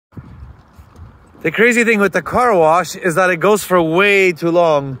The crazy thing with the car wash is that it goes for way too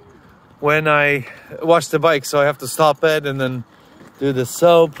long when I wash the bike. So I have to stop it and then do the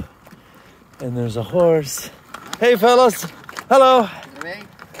soap. And there's a horse. Hey fellas, hello.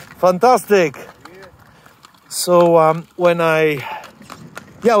 Fantastic. So when I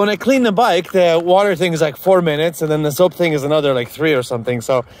clean the bike, the water thing is like 4 minutes and then the soap thing is another like 3 or something.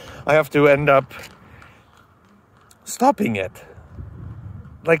 So I have to end up stopping it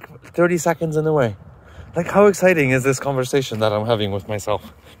like 30 seconds in the way. Like, how exciting is this conversation that I'm having with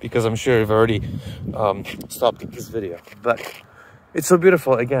myself? Because I'm sure you've already stopped this video. But it's so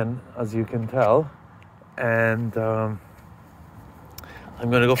beautiful again, as you can tell. And I'm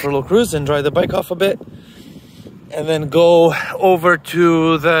gonna go for a little cruise and dry the bike off a bit. And then go over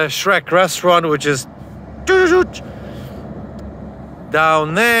to the Shrek restaurant, which is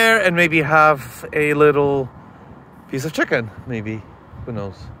down there, and maybe have a little piece of chicken, maybe. Who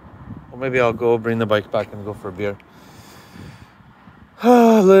knows? Or maybe I'll go bring the bike back and go for a beer.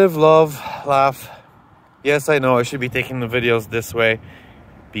 Live, love, laugh. Yes, I know I should be taking the videos this way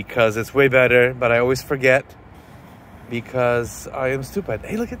because it's way better, but I always forget because I am stupid.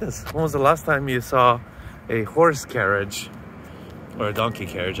 Hey, look at this. When was the last time you saw a horse carriage, or a donkey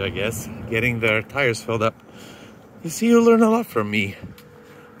carriage, I guess, getting their tires filled up? You see, you learn a lot from me.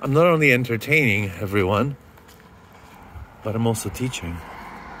 I'm not only entertaining everyone, but I'm also teaching.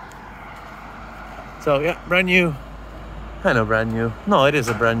 So yeah, brand new. I know, brand new. No, it is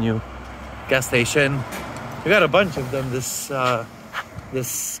a brand new gas station. We got a bunch of them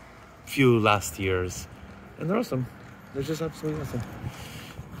this few last years, and they're awesome. They're just absolutely awesome.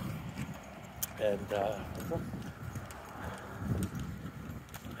 And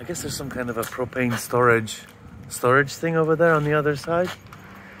I guess there's some kind of a propane storage thing over there on the other side,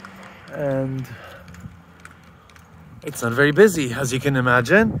 and it's not very busy, as you can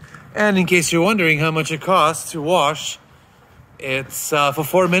imagine. And in case you're wondering how much it costs to wash, it's for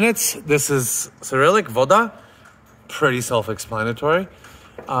 4 minutes. This is Cyrillic, voda. Pretty self-explanatory.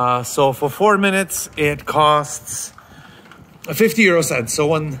 So for 4 minutes, it costs 50 euro cents. So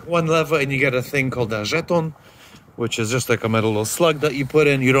one lever, and you get a thing called a jeton, which is just like a metal little slug that you put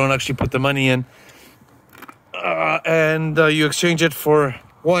in. You don't actually put the money in. And you exchange it for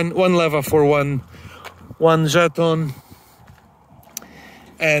one lever for one jeton.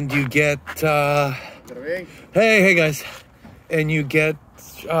 And you get, hey guys. And you get,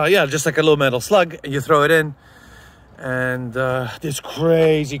 yeah, just like a little metal slug, and you throw it in. And it's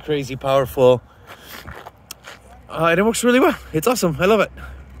crazy powerful. And it works really well. It's awesome. I love it.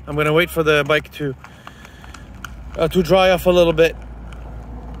 I'm gonna wait for the bike to dry off a little bit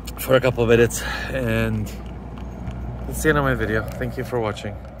for a couple of minutes, and that's the end of my video. Thank you for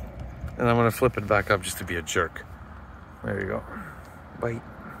watching. And I'm gonna flip it back up just to be a jerk. There you go. Bye.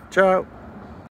 Ciao.